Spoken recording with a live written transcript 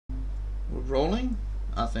We're rolling?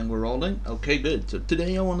 I think we're rolling. Okay, good. So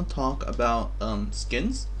today I want to talk about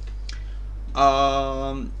skins.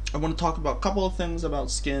 I want to talk about a couple of things about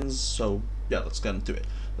skins, so yeah, let's get into it.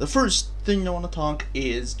 The first thing I want to talk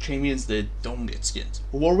is champions that don't get skins.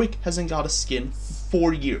 Warwick hasn't got a skin for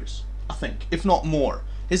 4 years, I think, if not more.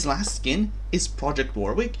 His last skin is Project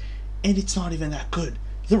Warwick, and it's not even that good.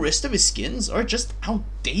 The rest of his skins are just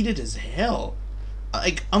outdated as hell.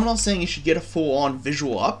 Like, I'm not saying you should get a full-on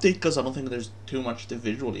visual update, because I don't think there's too much to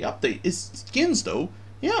visually update. His skins, though,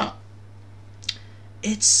 yeah.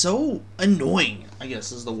 It's so annoying, I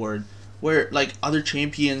guess is the word, where, like, other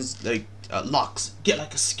champions, like, Lux, get,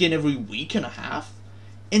 like, a skin every week and a half,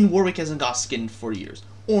 and Warwick hasn't got skin for years.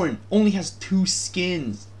 Ornn only has 2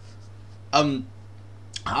 skins.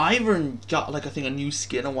 Ivern got, like, I think a new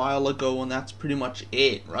skin a while ago, and that's pretty much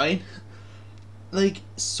it, right? Like,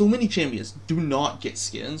 so many champions do not get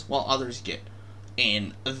skins while others get,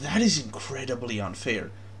 and that is incredibly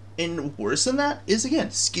unfair. And worse than that is,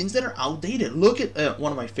 again, skins that are outdated. Look at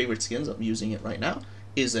one of my favorite skins, I'm using it right now,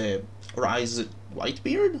 is a ryze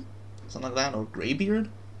Whitebeard, something like that, or Greybeard.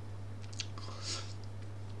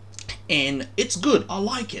 And it's good, I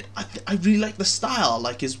like it. I really like the style, I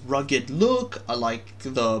like his rugged look, I like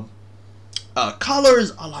the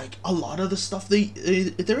colors, I like a lot of the stuff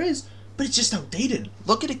there is. But it's just outdated.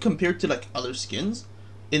 Look at it compared to, like, other skins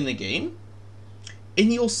in the game,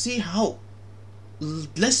 and you'll see how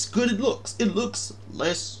less good it looks. It looks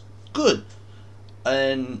less good.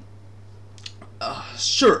 And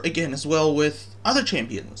sure, again, as well with other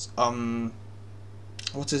champions.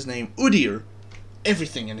 What's his name? Udyr.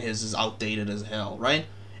 Everything in his is outdated as hell, right?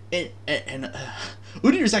 And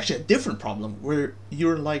Udyr is actually a different problem, where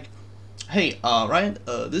you're like, hey, Ryan,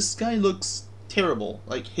 this guy looks terrible.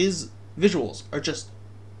 Like, his visuals are just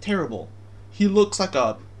terrible. He looks like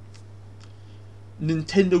a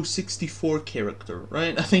Nintendo 64 character,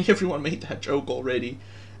 right? I think everyone made that joke already.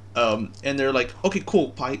 And they're like, okay, cool,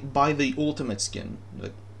 buy the ultimate skin.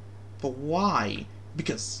 Like, but why?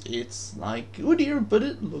 Because it's like Udyr, but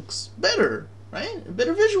it looks better, right?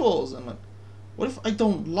 Better visuals. I'm like, what if I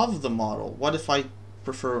don't love the model? What if I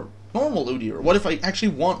prefer normal Udyr? What if I actually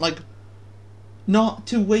want, like, not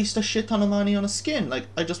to waste a shit ton of money on a skin? Like,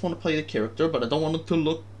 I just want to play the character, but I don't want it to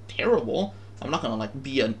look terrible. I'm not gonna, like,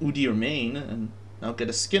 be an Udyr main and now get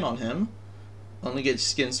a skin on him. Only get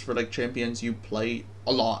skins for, like, champions you play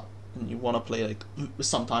a lot, and you want to play, like,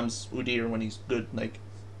 sometimes Udyr when he's good, like,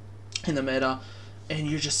 in the meta, and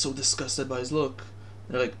you're just so disgusted by his look.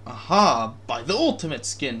 They're like, aha, buy the ultimate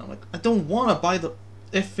skin. I'm like, I don't want to buy the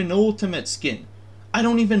effing ultimate skin. I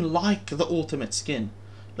don't even like the ultimate skin.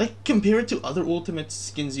 Like, compare it to other ultimate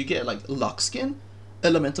skins you get, like Lux skin,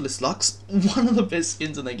 Elementalist Lux, one of the best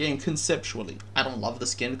skins in the game conceptually. I don't love the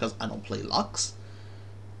skin because I don't play Lux,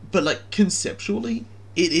 but, like, conceptually,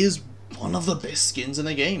 it is one of the best skins in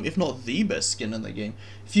the game, if not the best skin in the game.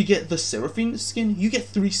 If you get the Seraphine skin, you get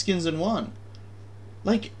 3 skins in one.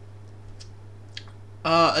 Like,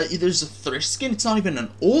 there's a Thresh skin, it's not even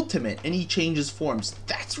an ultimate, and he changes forms.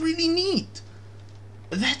 That's really neat.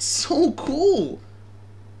 That's so cool.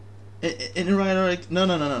 And right, like,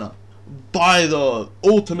 no. Buy the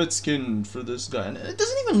ultimate skin for this guy. And it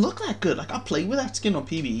doesn't even look that good. Like, I played with that skin on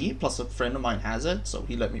PvE, plus a friend of mine has it, so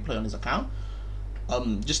he let me play on his account.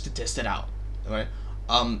 Just to test it out. Right?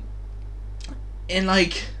 And,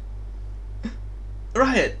 like,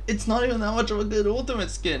 Riot, it's not even that much of a good ultimate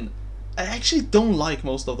skin. I actually don't like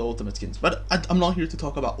most of the ultimate skins, but I'm not here to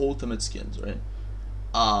talk about ultimate skins, right?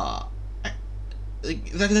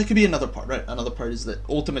 That could be another part, right? Another part is that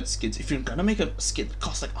ultimate skins, if you're gonna make a skin, it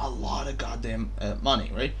costs, like, a lot of goddamn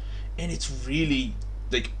money, right? And it's really,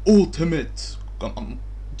 like, ultimate. I'm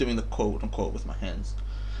doing the quote unquote with my hands.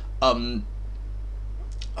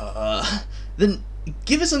 Then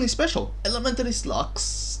give it something special. Elementalist Lux,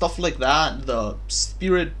 stuff like that. The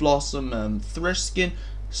Spirit Blossom, Thresh skin,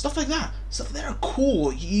 stuff like that. Stuff that are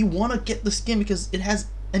cool. You want to get the skin because it has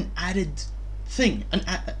an added thing.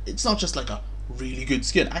 It's not just like a really good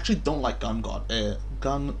skin. I actually don't like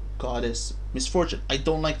Gun Goddess Misfortune. I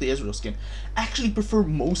don't like the Ezreal skin. I actually prefer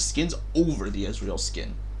most skins over the Ezreal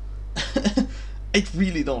skin. I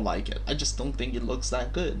really don't like it. I just don't think it looks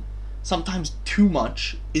that good. Sometimes too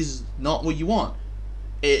much is not what you want.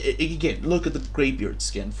 Again, look at the Greybeard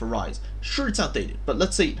skin for Ryze. Sure, it's outdated, but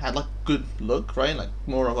let's say it had, like, good look, right? Like,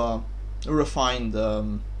 more of a refined,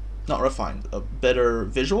 not refined, a better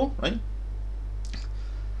visual, right?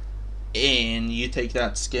 And you take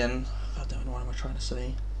that skin. God damn it, what am I trying to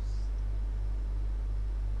say?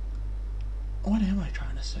 What am I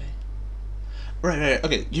trying to say? Right,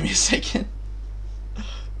 okay, give me a second.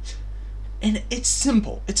 And it's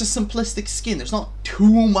simple. It's a simplistic skin. There's not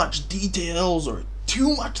too much details or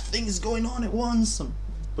too much things going on at once. I'm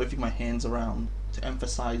waving my hands around to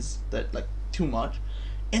emphasize that, like, too much.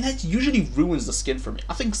 And that usually ruins the skin for me.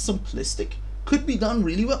 I think simplistic could be done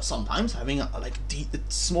really well. Sometimes having like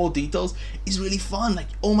small details is really fun. Like,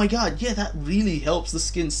 oh my god, yeah, that really helps the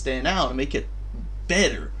skin stand out and make it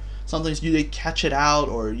better. Sometimes you catch it out,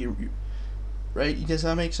 or you right? Does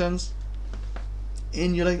that make sense?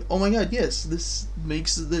 And you're like, oh my god, yes, this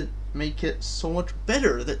makes make it so much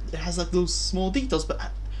better that it has like those small details. But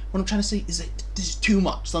what I'm trying to say is that this is too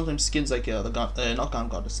much. Sometimes skins like not Gun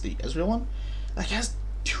Goddess, the Ezreal one, like has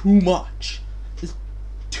too much. It's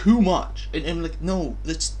too much, and I'm like, no,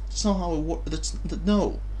 that's not how it works.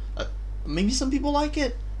 No. Maybe some people like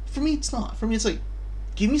it. For me, it's not. For me, it's like,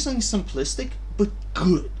 give me something simplistic but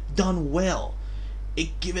good, done well.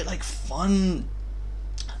 Give it like fun.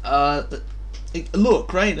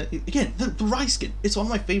 Look, right? Again, the ryze skin. It's one of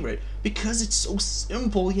my favorite because it's so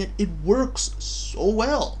simple yet it works so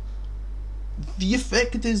well. The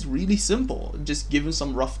effect is really simple. Just give him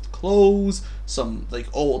some rough clothes, some like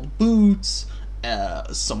old boots,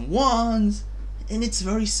 some wands, and it's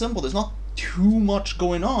very simple. There's not too much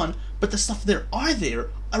going on, but the stuff there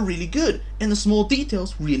are really good, and the small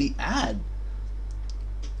details really add.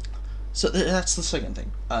 So that's the second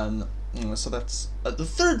thing. So that's the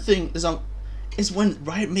third thing is when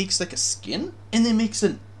Riot makes like a skin and then makes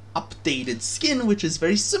an updated skin which is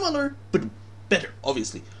very similar but better,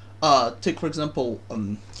 obviously. Take for example,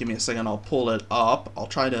 give me a second, I'll pull it up. I'll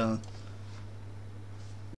try to.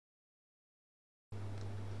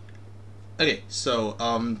 Okay, so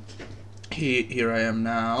here I am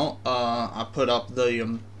now. I put up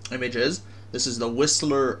the images. This is the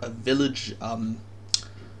Whistler Village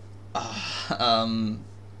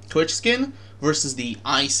Twitch skin versus the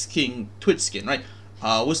Ice King Twitch skin, right?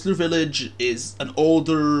 Whistler Village is an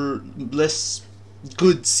older, less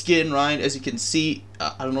good skin, right? As you can see,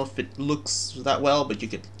 I don't know if it looks that well, but you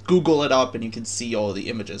can Google it up and you can see all the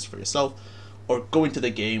images for yourself, or go into the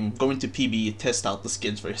game, go into PB, test out the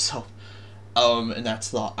skins for yourself. And that's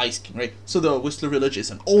the Ice King, right? So the Whistler Village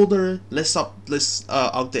is an older, less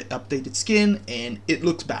updated skin, and it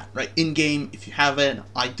looks bad, right? In game, if you have it,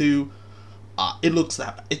 I do. It looks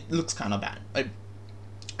kind of bad.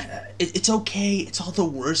 It's okay. It's not the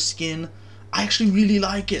worst skin. I actually really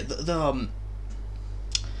like it. The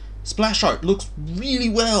splash art looks really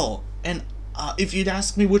well, and if you'd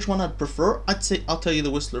ask me which one I'd prefer, I'll tell you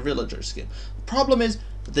the Whistler Villager skin. The problem is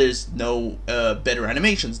there's no better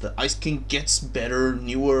animations. The Ice King gets better,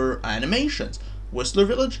 newer animations. Whistler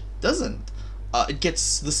Village doesn't. It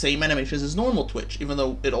gets the same animations as normal Twitch, even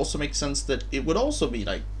though it also makes sense that it would also be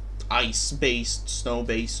like ice-based,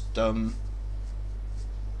 snow-based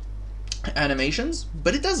animations,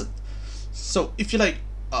 but it doesn't. So if you're like,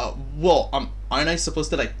 well, aren't I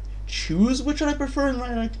supposed to like choose which one I prefer? And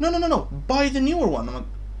like, no, buy the newer one. I'm like,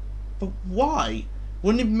 but why?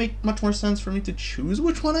 Wouldn't it make much more sense for me to choose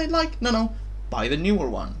which one I like? No, buy the newer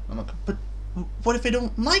one. I'm like, but what if I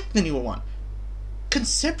don't like the newer one?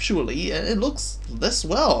 Conceptually, it looks less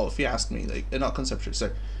well, if you ask me. Like, not conceptually,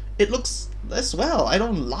 sorry. It looks less well. I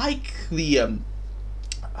don't like the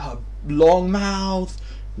long mouth,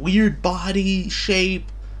 weird body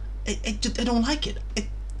shape. I don't like it.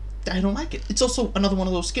 I don't like it. It's also another one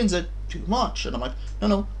of those skins that too much, and I'm like,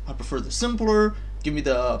 no, I prefer the simpler. Give me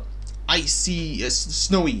the icy,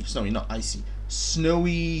 snowy, not icy,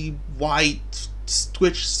 snowy white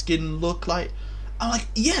Twitch skin look like. I'm like,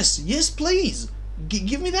 yes, please,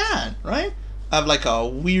 give me that, right? I have like a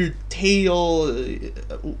weird tail,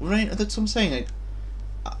 right? That's what I'm saying.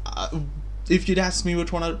 Like, if you'd ask me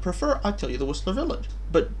which one I'd prefer, I'd tell you the Whistler Village.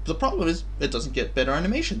 But the problem is, it doesn't get better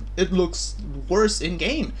animation. It looks worse in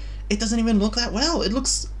game. It doesn't even look that well. It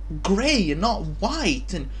looks gray and not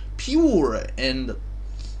white and pure and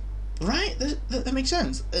right. That makes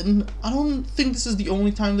sense. And I don't think this is the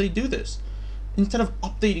only time they do this. Instead of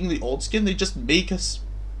updating the old skin, they just make us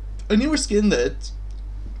a newer skin that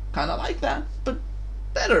kind of like that, but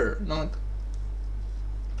better. And I'm like,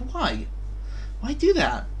 why? Why do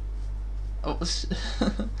that? Oh,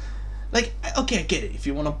 like, okay, I get it. If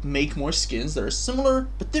you want to make more skins that are similar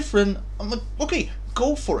but different, I'm like, okay,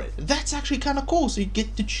 go for it. That's actually kind of cool. So you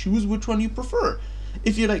get to choose which one you prefer.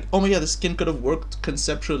 If you're like, oh my god, the skin could have worked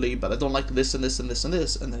conceptually, but I don't like this and this and this and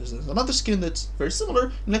this, and there's another skin that's very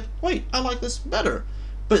similar, and like, wait, I like this better.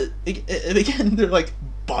 But again, they're like,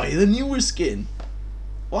 buy the newer skin.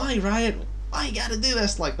 Why, Riot? Why you gotta do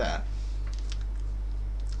this like that?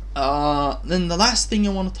 Then the last thing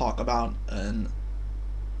I want to talk about, and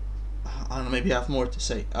I don't know, maybe I have more to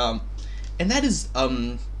say, and that is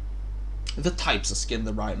the types of skin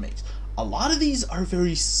that Riot makes. A lot of these are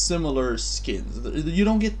very similar skins. You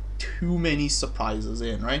don't get too many surprises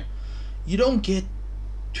in, right? You don't get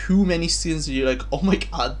too many skins that you're like, oh my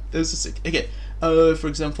god, this is sick. Okay, for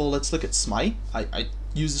example, let's look at Smite. I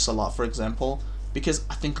use this a lot, for example, because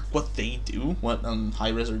I think what they do, what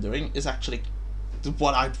Hi-Rez are doing, is actually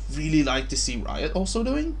what I'd really like to see Riot also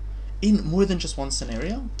doing in more than just one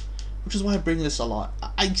scenario, which is why I bring this a lot.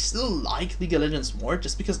 I still like League of Legends more,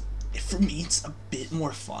 just because for me it's a bit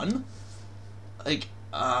more fun. Like,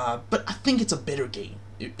 but I think it's a better game.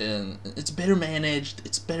 It's better managed.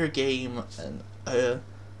 It's a better game, and I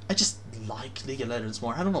just like League of Legends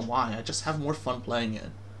more. I don't know why. I just have more fun playing it.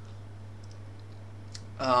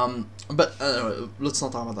 But let's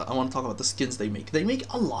not talk about that. I want to talk about the skins they make. They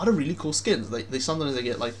make a lot of really cool skins. They sometimes they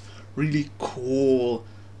get like really cool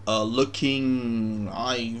looking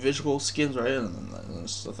visual skins, right, and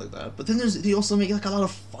stuff like that. But then they also make like a lot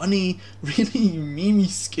of funny, really memey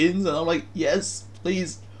skins, and I'm like, yes,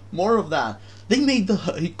 please, more of that. They made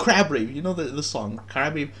the Crab Rave, you know the song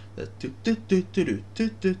Crab Rave, the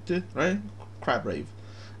right, Crab Rave.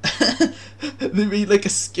 They made like a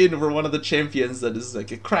skin for one of the champions that is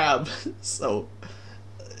like a crab, so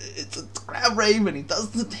it's a Crab Rave and he does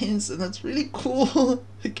the dance, and that's really cool.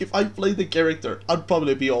 Like, if I played the character, I'd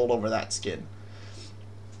probably be all over that skin.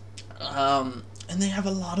 And they have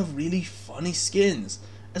a lot of really funny skins,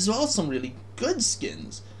 as well as some really good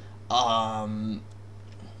skins. And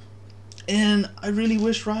I really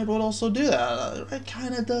wish Riot would also do that. Riot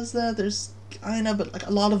kind of does that. There's kind of, but like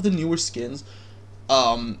a lot of the newer skins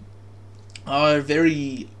are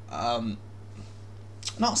very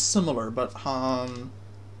not similar, but I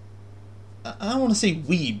don't want to say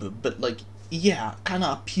weeb, but like, yeah, kind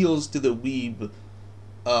of appeals to the weeb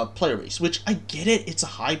player base, which I get it, it's a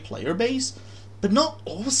high player base, but not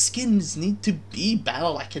all skins need to be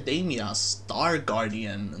Battle Academia, Star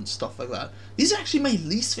Guardian, and stuff like that. These are actually my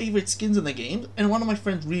least favorite skins in the game, and one of my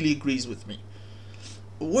friends really agrees with me.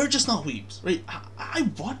 We're just not weebs, right? I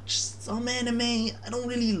watch some anime, I don't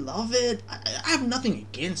really love it. I have nothing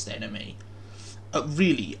against anime.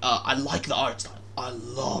 Really, I like the art style. I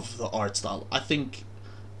love the art style. I think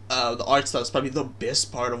the art style is probably the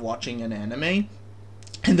best part of watching an anime,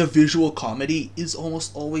 and the visual comedy is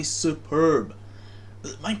almost always superb.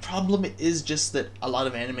 My problem is just that a lot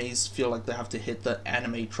of animes feel like they have to hit the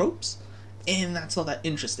anime tropes, and that's not that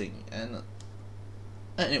interesting. And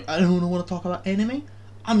anyway, I don't want to talk about anime.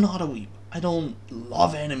 I'm not a weeb. I don't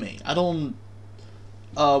love anime. I don't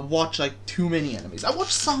watch like too many animes. I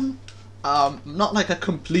watch some. Not like a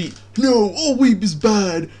complete, no, all weeb is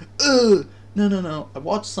bad, no. I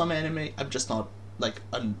watch some anime, I'm just not like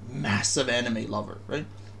a massive anime lover, right?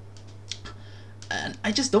 And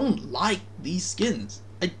I just don't like these skins.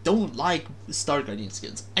 I don't like Star Guardian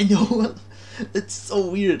skins. I know, it's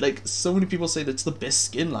so weird, like, so many people say that's the best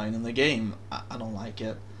skin line in the game. I don't like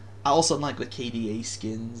it. I also like the KDA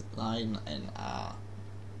skins line, and I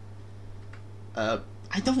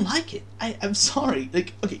don't like it. I'm sorry.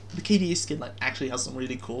 Like, okay, the KDA skin line actually has some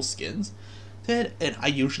really cool skins, and I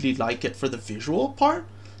usually like it for the visual part.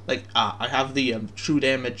 Like, I have the True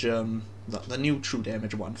Damage, the new True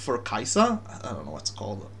Damage one for Kaisa. I don't know what's it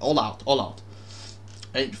called. All Out.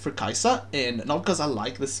 Right, for Kaisa, and not because I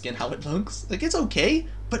like the skin, how it looks. Like, it's okay,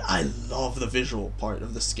 but I love the visual part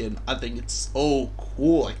of the skin. I think it's so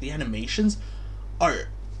cool. Like, the animations are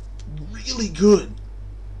really good.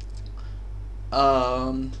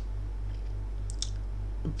 But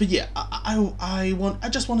yeah, I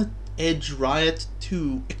just want to edge Riot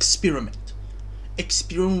to experiment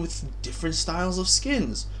with different styles of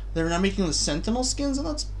skins. They're not making the Sentinel skins, and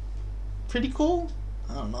that's pretty cool.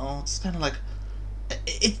 I don't know, it's kind of like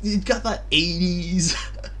it got that 80s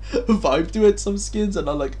vibe to it, some skins, and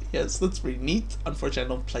I'm like, yes, that's pretty neat. Unfortunately, I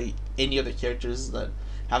don't play any other characters that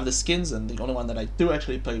have the skins, and the only one that I do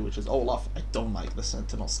actually play, which is Olaf, I don't like the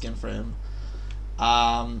Sentinel skin for him.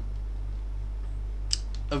 But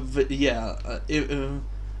yeah,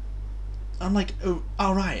 I'm like,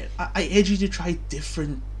 alright, I edge you to try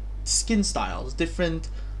different skin styles, different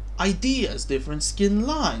ideas, different skin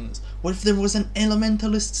lines. What if there was an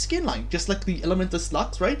Elementalist skin line, just like the Elementalist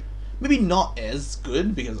Lux, right? Maybe not as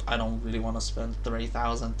good, because I don't really want to spend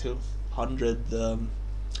 3,200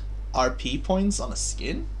 RP points on a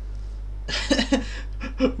skin.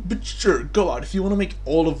 But sure, go out if you want to make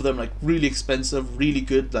all of them like really expensive, really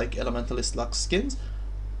good, like Elementalist Lux skins.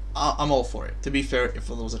 I'm all for it. To be fair, if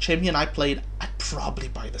there was a champion I played, I'd probably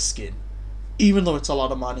buy the skin. even though it's a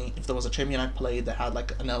lot of money, if there was a champion I played that had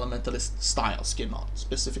like an Elementalist style skin, not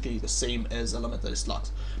specifically the same as Elementalist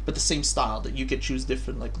Lux, but the same style that you could choose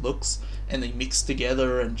different like looks and they mix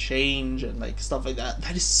together and change and like stuff like that,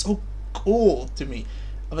 that is so cool to me.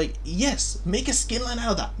 I'm like, yes, make a skin line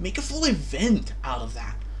out of that, make a full event out of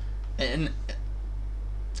that, and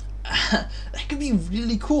that could be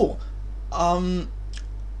really cool. I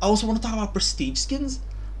also want to talk about prestige skins,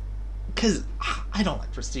 because I don't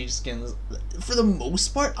like prestige skins. For the most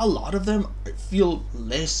part, a lot of them feel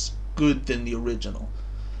less good than the original.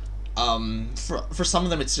 For some of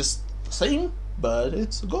them, it's just the same, but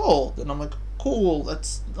it's gold, and I'm like, cool.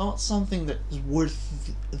 That's not something that is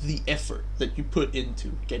worth the effort that you put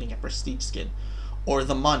into getting a prestige skin, or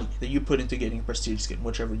the money that you put into getting a prestige skin,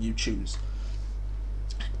 whichever you choose.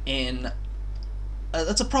 And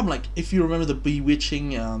that's a problem. Like, if you remember the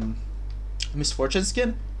Bewitching Misfortune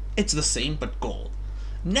skin, it's the same but gold.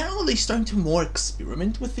 Now they're starting to more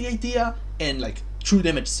experiment with the idea, and like True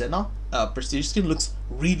Damage Senna prestige skin looks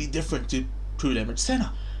really different to True Damage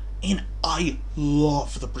Senna, and I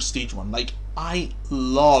love the prestige one. Like, I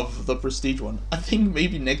love the prestige one. I think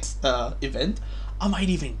maybe next event I might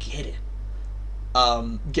even get it.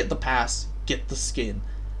 Get the pass, get the skin.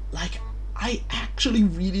 Like, I actually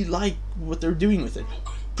really like what they're doing with it.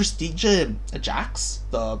 Prestige Jax,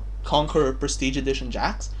 the Conqueror Prestige Edition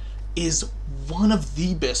Jax, is one of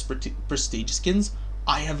the best prestige skins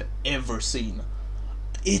I have ever seen.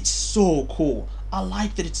 It's so cool. I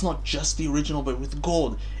like that it's not just the original but with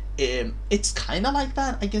gold. It's kind of like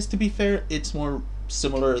that, I guess, to be fair. It's more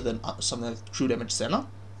similar than something like True Damage Senna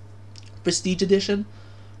Prestige Edition,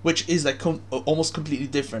 which is like almost completely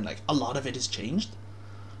different. Like, a lot of it is changed,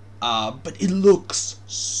 but it looks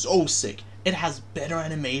so sick. It has better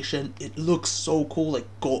animation. It looks so cool. Like,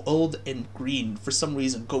 gold and green, for some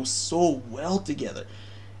reason, go so well together.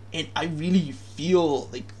 And I really feel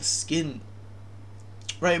like the skin,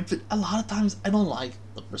 right? But a lot of times, I don't like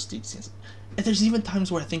the prestige skins. And there's even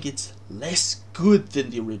times where I think it's less good than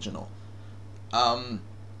the original.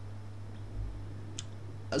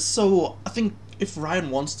 So, I think if Riot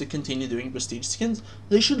wants to continue doing prestige skins,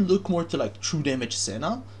 they should look more to, like, True Damage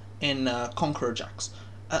Senna and Conqueror Jax.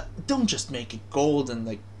 Don't just make it gold and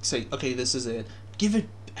like say, okay, this is it. Give it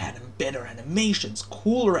better animations,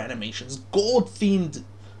 cooler animations, gold themed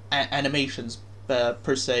animations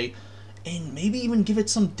per se, and maybe even give it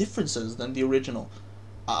some differences than the original.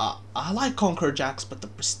 I like Conqueror Jax, but the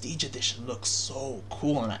Prestige Edition looks so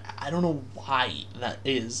cool, and I don't know why that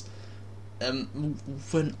is.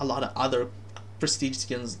 When a lot of other Prestige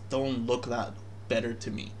skins don't look that better to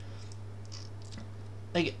me.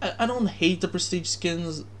 Like, I don't hate the prestige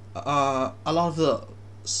skins. A lot of the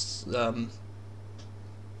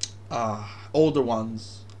older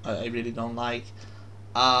ones I really don't like.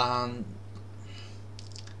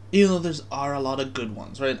 Even though there's a lot of good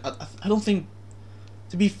ones, right? I don't think,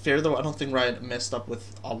 to be fair though, I don't think Riot messed up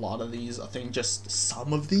with a lot of these. I think just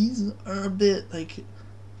some of these are a bit like,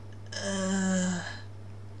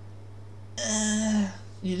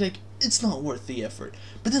 you're like, it's not worth the effort.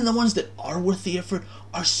 But then the ones that are worth the effort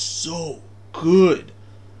are so good.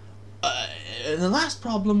 And the last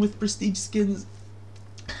problem with prestige skins,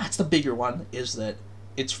 that's the bigger one, is that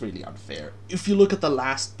it's really unfair. If you look at the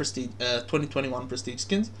last prestige 2021 prestige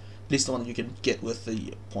skins, at least the one you can get with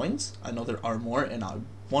the points, I know there are more and I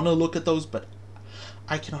want to look at those, but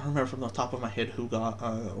I cannot remember from the top of my head who got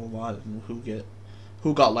what and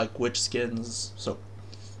who got like which skins. So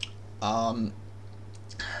I'll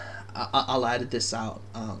edit this out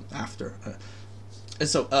after. And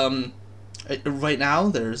so right now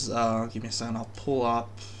there's give me a second. I'll pull up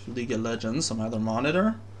League of Legends on my other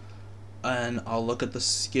monitor, and I'll look at the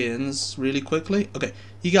skins really quickly. Okay,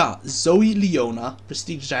 you got Zoe Leona,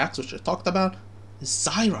 Prestige Jax, which I talked about.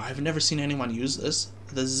 Zyra, I've never seen anyone use this.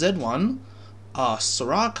 The Z1,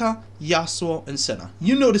 Soraka, Yasuo, and Senna.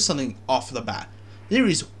 You notice something off the bat. There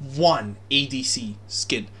is one ADC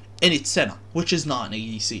skin, and it's Senna, which is not an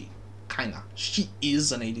ADC. Kinda. She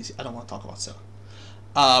is an ADC. I don't want to talk about Senna.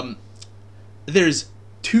 There's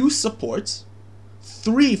 2 supports,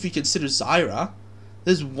 3 if you consider Zyra.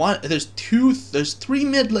 There's 3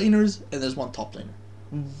 mid laners, and there's 1 top laner.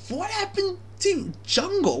 What happened to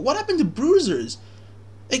jungle? What happened to bruisers?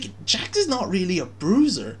 Like, Jax is not really a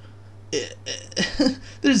bruiser.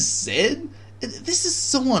 There's Zed. This is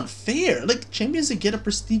so unfair. Like, champions that get a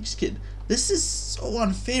prestige skin. This is so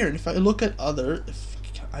unfair. And if I look at other,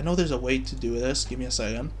 I know there's a way to do this. Give me a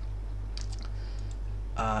second.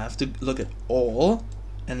 I have to look at all,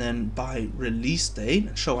 and then by release date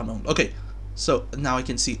and show unknown. Okay, so now I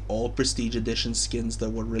can see all prestige edition skins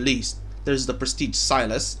that were released. There's the Prestige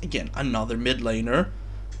Silas, again, another mid laner.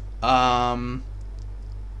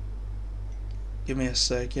 Give me a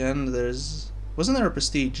second. Wasn't there a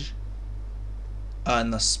Prestige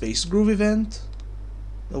in the Space Groove event?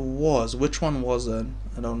 There was. Which one was it?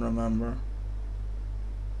 I don't remember.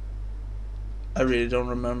 I really don't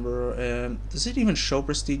remember. And does it even show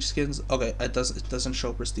Prestige skins? Okay, it does. It doesn't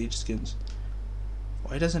show Prestige skins.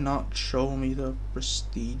 Why does it not show me the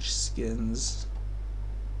Prestige skins?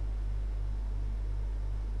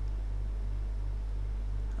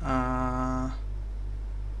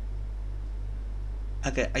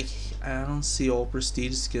 Okay, I don't see all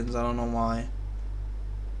Prestige skins. I don't know why.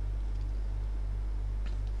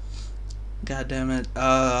 God damn it.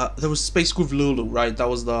 There was Space Groove Lulu, right? That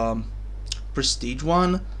was the Prestige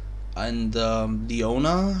one. And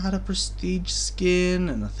Leona had a Prestige skin,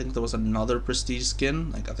 and I think there was another Prestige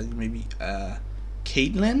skin. Like I think maybe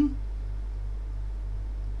Caitlyn.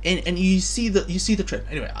 And you see the trend.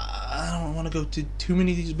 Anyway, I don't want to go to too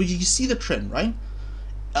many of these, but you see the trend, right?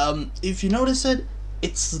 If you notice it,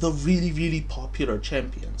 it's the really popular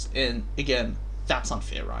champions, and again, that's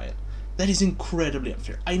unfair, Riot. That is incredibly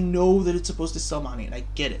unfair. I know that it's supposed to sell money, and I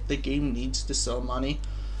get it. The game needs to sell money,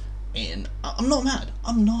 and I'm not mad.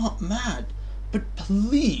 I'm not mad, but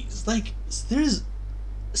please, like, there's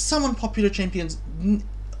some unpopular champions,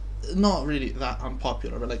 not really that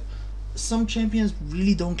unpopular, but like some champions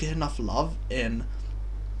really don't get enough love, and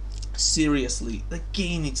seriously, the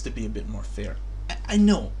game needs to be a bit more fair. I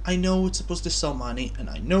know it's supposed to sell money, and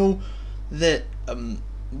I know that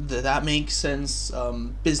that makes sense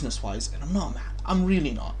business-wise, and I'm not mad. I'm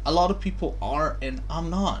really not. A lot of people are, and I'm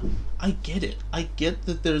not. I get it. I get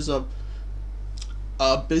that there's a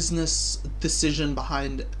business decision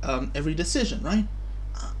behind every decision, right?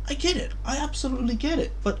 I get it. I absolutely get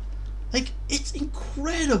it. But like, it's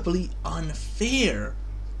incredibly unfair.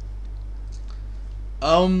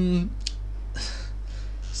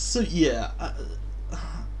 So yeah,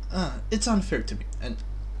 it's unfair to me. And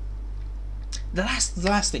the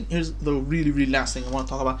last thing, here's the really last thing I want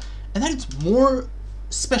to talk about, and that is more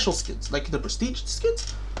special skins, like the Prestige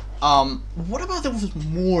skins. What about there was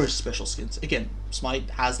more special skins? Again, Smite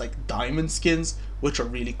has like diamond skins, which are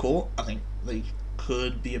really cool. I think they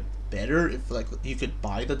could be better if like you could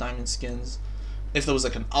buy the diamond skins, if there was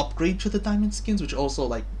like an upgrade to the diamond skins, which also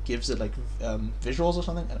like gives it like visuals or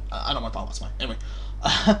something. I don't want to talk about Smite. Anyway,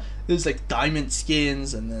 there's like diamond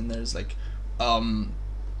skins, and then there's like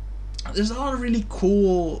there's a lot of really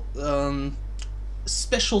cool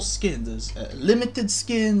special skins. There's limited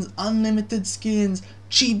skins, unlimited skins,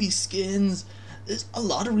 chibi skins. There's a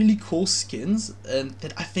lot of really cool skins, and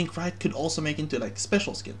that I think Riot could also make into like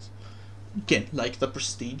special skins. Again, like the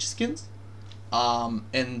Prestige skins,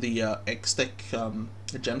 and the X-Tech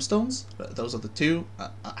gemstones. Those are the two.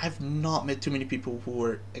 I've not met too many people who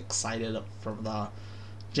were excited from the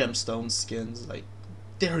gemstone skins. Like,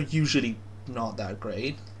 they're usually not that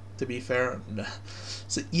great, to be fair.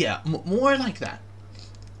 So yeah, more like that.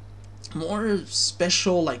 More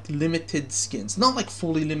special, like limited skins, not like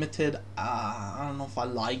fully limited. I don't know if I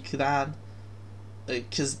like that,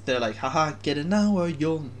 because they're like, haha, get it now or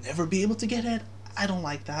you'll never be able to get it. I don't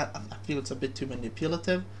like that. I feel it's a bit too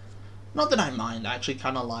manipulative. Not that I mind. I actually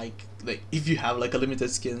kind of like if you have like a limited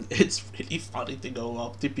skin, it's really funny to go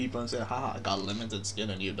up to people and say, haha, I got a limited skin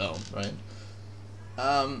and you don't, right?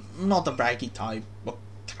 Not the braggy type, but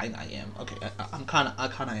kinda I am. Okay, I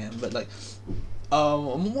kinda am, but like,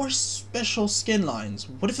 more special skin lines.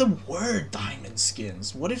 What if there were diamond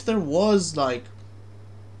skins? What if there was like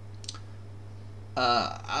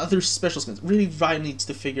other special skins? Really, Riot needs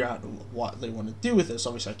to figure out what they want to do with this.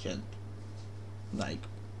 Obviously, I can't, like,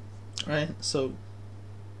 right? So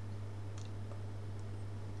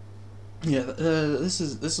yeah, this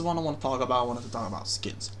is what I want to talk about. I wanted to talk about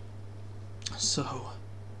skins. So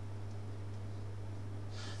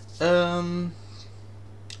I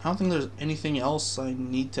don't think there's anything else I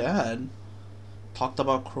need to add. Talked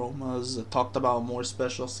about chromas, talked about more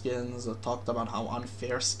special skins, talked about how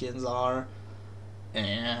unfair skins are,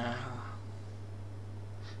 and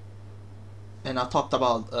I talked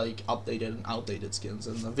about like updated and outdated skins,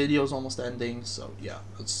 and the video's almost ending, so yeah,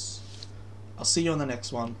 I'll see you on the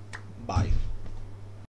next one. Bye.